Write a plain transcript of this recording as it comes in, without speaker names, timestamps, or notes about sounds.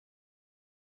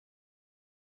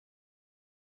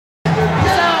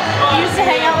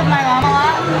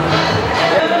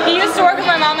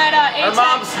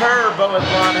girl with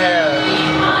blonde hair.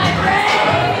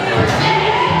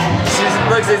 She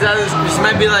looks exactly. She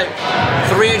might be like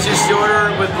 3 inches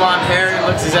shorter with blonde hair and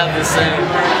looks exactly the same.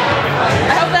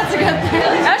 I hope that's a good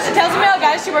thing. Now she tells me how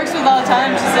guys she works with all the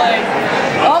time. She's like,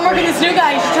 oh, I'm working with this new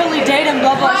guy. You should totally date him.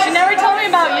 Blah blah. She never told me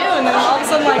about you, and then all of a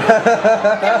sudden like,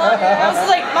 I was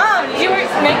like, Mom, did you make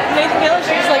Nathan Taylor?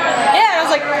 She was like, yeah. And I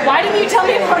was like, why didn't you tell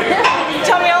me about him? You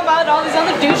tell me all about all these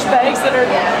other douchebags that are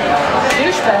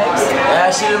douchebags. Yeah,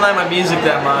 she didn't like my music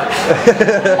that much.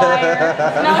 Liar.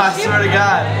 No, I swear to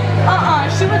God.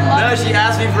 She would love. No, she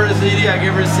asked me for a CD. I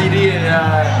gave her a CD, and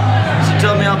she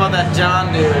told me all about that John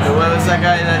dude. What was that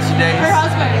guy that she dates? Her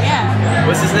husband, yeah.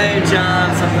 What's his name? John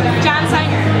something. John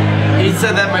Singer. He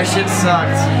said that my shit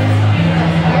sucked.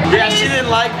 Yeah, she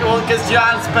didn't like it. Well, because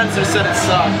John Spencer said it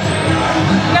sucked.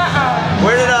 Nuh-uh.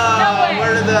 Where did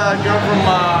the girl from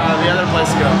the other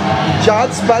place go? John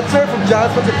Spencer from John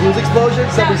Spencer Blues Explosion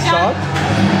said we sucked.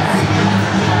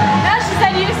 No, she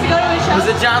said you used to go to his show. Was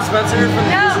it John Spencer from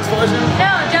the Blues Explosion?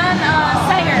 No, John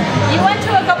Sanger. You went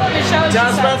to a couple of his shows.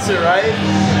 John Spencer, right?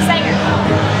 Sanger.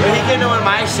 But he came to one of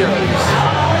my shows.